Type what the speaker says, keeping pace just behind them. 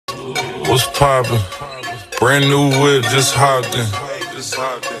What's poppin'? Brand new whip, just hopped in.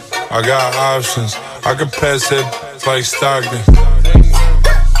 I got options, I can pass that like Stockton.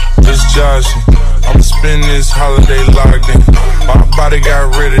 Just joshing, I'ma spend this holiday locked in. My body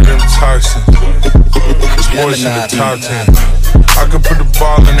got rid of them toxins. Sports in the top 10. I can put the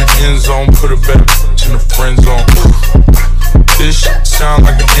ball in the end zone, put a bad bitch in the friend zone. This shit sound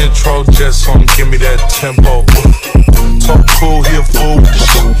like an intro jet song, give me that tempo. Talk cool, he a fool with the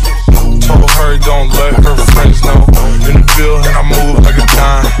shit. Told her don't let her friends know. In the building, I move like a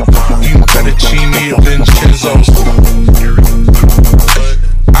dime. Eating fettuccine or Vincenzo's.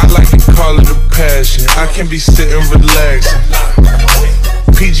 I like to call it a passion. I can be sitting relaxing.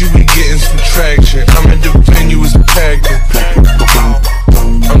 PG, we getting some traction. I'm in the venue, it's packed in.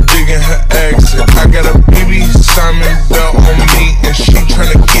 I'm digging her accent. I got a BB Simon belt on me, and she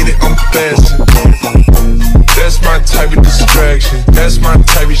tryna get it unfastened. That's my type of distraction. That's my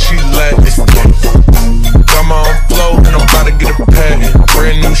type of she Latin. Got my own flow, and I'm about to get a patent.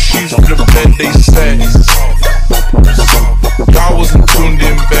 Brand new sheets for the bed they satin. Y'all wasn't tuned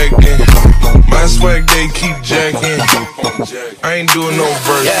in back then. My swag they keep jacking. I ain't doing no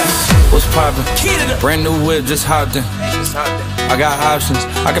verse. Yeah, what's poppin'? Brand new whip, just hopped in. I got options,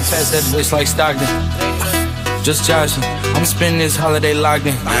 I can pass that bitch like Stockton. Just joshing, I'ma spend this holiday locked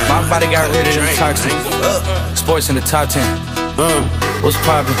in. My body got rid of them toxins. Sports in the top 10. What's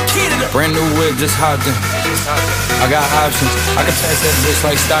poppin'? Brand new whip, just hopped in. I got options, I can pass that bitch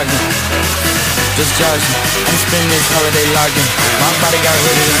like Stockton. Just joshing, I'ma spend this holiday locked in. My body got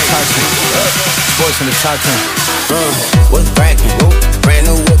rid of them toxins. Sports in the top 10. What's crackin'? Brand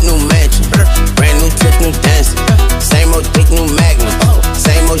new whip, new mansion. Brand new tip, new dancing. Same old dick, new magnum.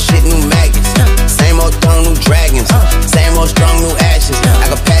 Same old shit, new maggots. Same old throne, new dragons. Same old strong, new actions. I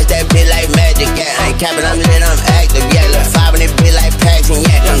can pass that bit like magic. Yeah, I ain't capping, I'm lit, I'm active. Yeah, look 5 in it bit like Paxton.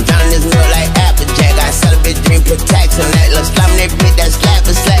 Yeah, I'm drowning this milk like Applejack. I sell a bitch, dream, put tax on that. Look, slapping that bit, that slap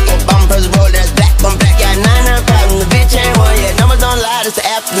for slack. Obama press roll, that's black on black. Yeah, 9 problems. The bitch ain't one yet. Numbers don't lie, it's the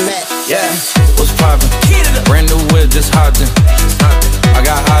aftermath. Yeah, what's poppin'? Brand new whip, just hopped in. I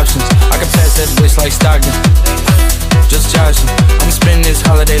got options, I can pass that bitch like Stockton. Just joshing, I'ma spend this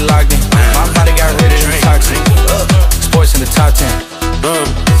holiday locked in. My body got rid of them toxins. Sports in the top 10.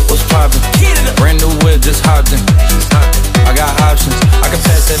 What's poppin'? Brand new whip, just hopped in. I got options, I can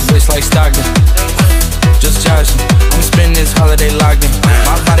pass that bitch like Stockton. Just joshing, I'ma spend this holiday locked in.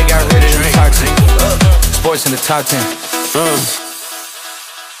 My body got rid of them toxins. Sports in the top 10.